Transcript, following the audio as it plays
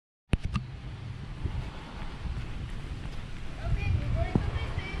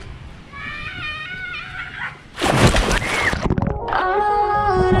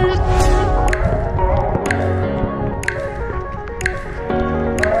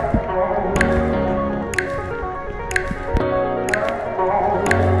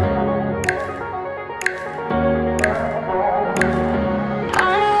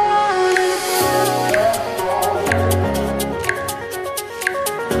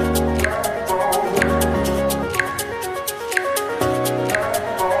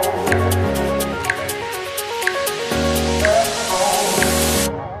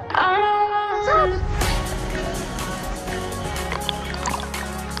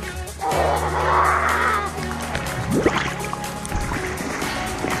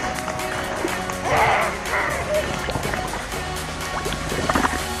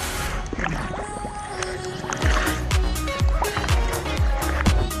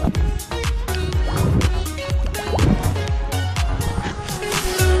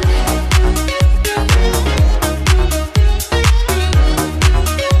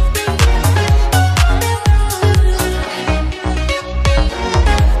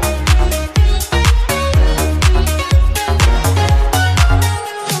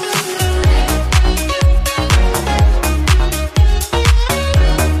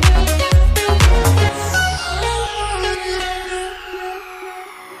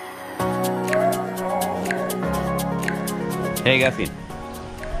Hey, Gavin.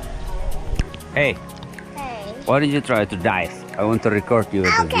 Hey. Hey. Why did you try to dive? I want to record you the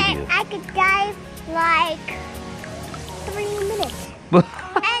video. I could dive like 3 minutes.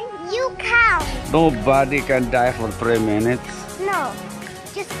 And you count. Nobody can dive for 3 minutes. No,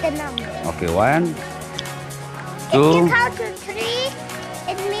 just the number. Okay, 1, 2. If you count to 3,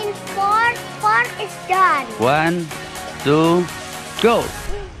 it means 4. 4 is done. 1, 2, go.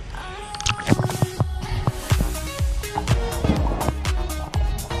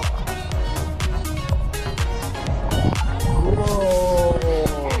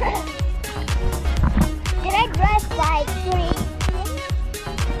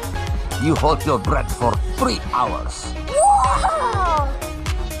 You hold your breath for 3 hours. Whoa!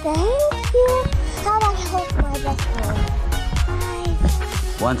 Thank you. How about I hold my breath for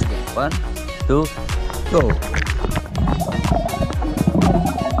 5? Once again. 1, 2, go.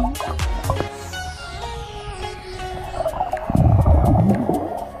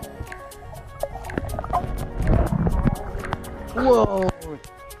 Whoa!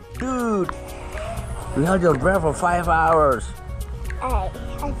 Dude! You held your breath for 5 hours. Alright,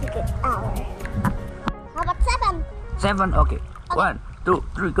 I think an hour. How about 7? 7, okay. 1, 2,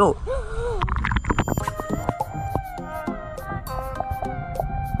 3, go.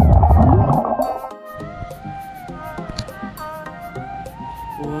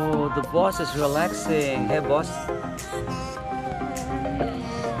 Oh, the boss is relaxing. Hey, boss.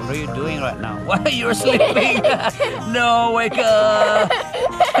 What are you doing right now? Why are you sleeping? No, wake up!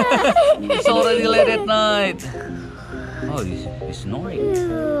 It's already late at night. Oh, he's snoring.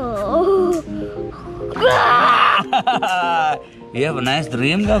 You have a nice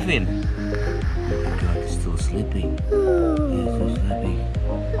dream, Gavin. God, he's still sleeping. He's still sleeping.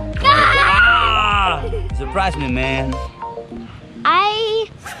 Surprise me, man. I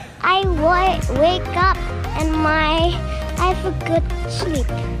wake up and I have a good sleep.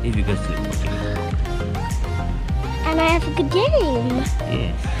 If you could sleep, okay. And I have a good game.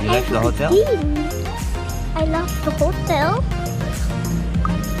 Yes. You like the hotel? I love the hotel.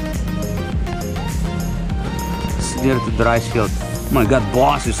 It's near to the rice field. Oh my God,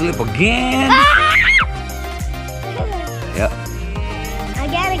 boss, you sleep again? Yep.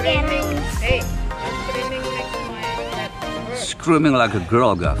 Again. Hey, screaming next to my head. Screaming like a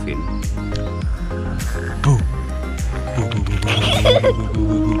girl, Gavin.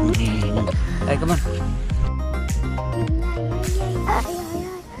 Hey, come on.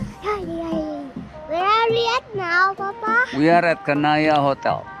 Where are we at now, Papa? We are at Khanaya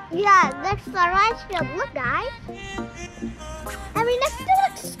Hotel. Yeah, next to the rice field. Look, guys. And we next to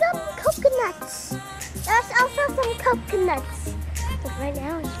some coconuts. There's also some coconuts. But right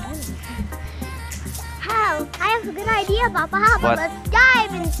now it's funny. How? I have a good idea, Papa. How about What? let's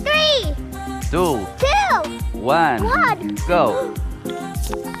dive in 3, 2, 2, 1, 1. go.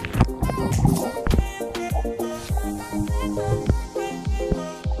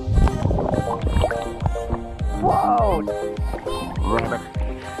 Wow.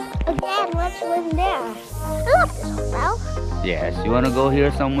 Again, let's swim there. I love this hotel. Yes, you want to go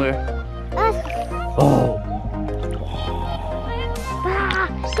here somewhere? Let's Oh.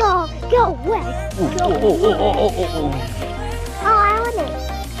 go away. Go. Oh. Oh, I want it.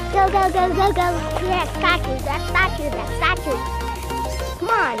 Go. That statue. Come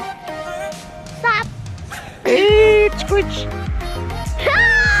on. Stop. Squitch.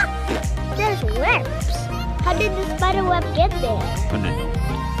 There's webs. How did the spider web get there? I don't know.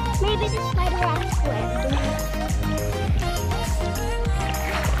 Maybe the spider web swept.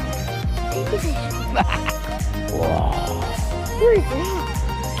 Wow. Who is that?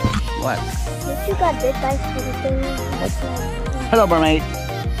 What? If you got bit by something. Hello, mermaid.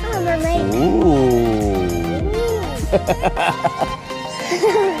 Hello, mermaid. Ooh.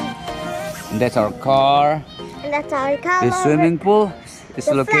 And that's our car. And that's our color. The swimming pool is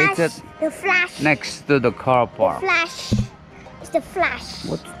The located The flash. next to the car park. Flash. It's the flash.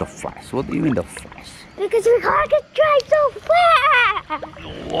 What's the flash? What do you mean the flash? Because your car can drive so fast.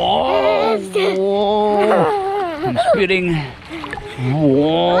 Whoa! I'm speeding.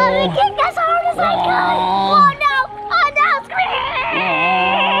 Whoa! Oh, we can't get as hard as I could. Oh no!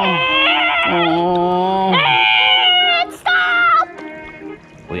 Scream! Stop!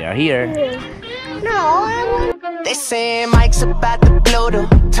 We are here. No. They say Mike's about to blow though.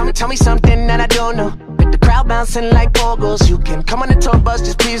 Tell me something that I don't know. With the crowd bouncing like pogos. You can come on the tour bus,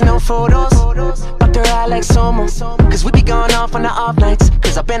 just please no photos. But they're out like Somo. Cause we be going off on the off nights.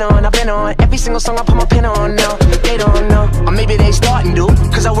 Cause I've been on every single song I put my pin on now. They don't know, or maybe they starting to.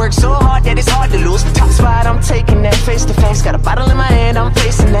 Cause I work so hard that it's hard to lose. Top spot, I'm taking that face to face. Got a bottle in my hand, I'm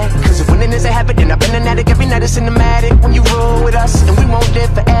facing that. Cause if winning is a habit, and I've been an addict every night, it's cinematic. When you roll with us, and we won't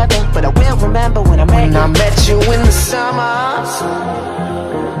live forever, but I will remember when I met you in the summer.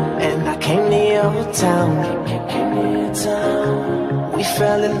 And I came to your town. We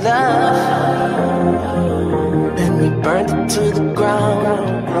fell in love, then we burned it to the ground.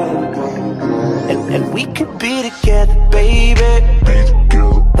 And we could be together, baby,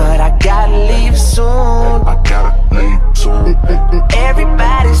 but I gotta leave soon.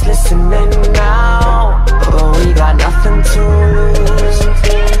 Everybody's listening now, but we got nothing to lose.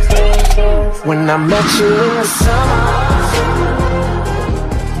 When I met you in the summer,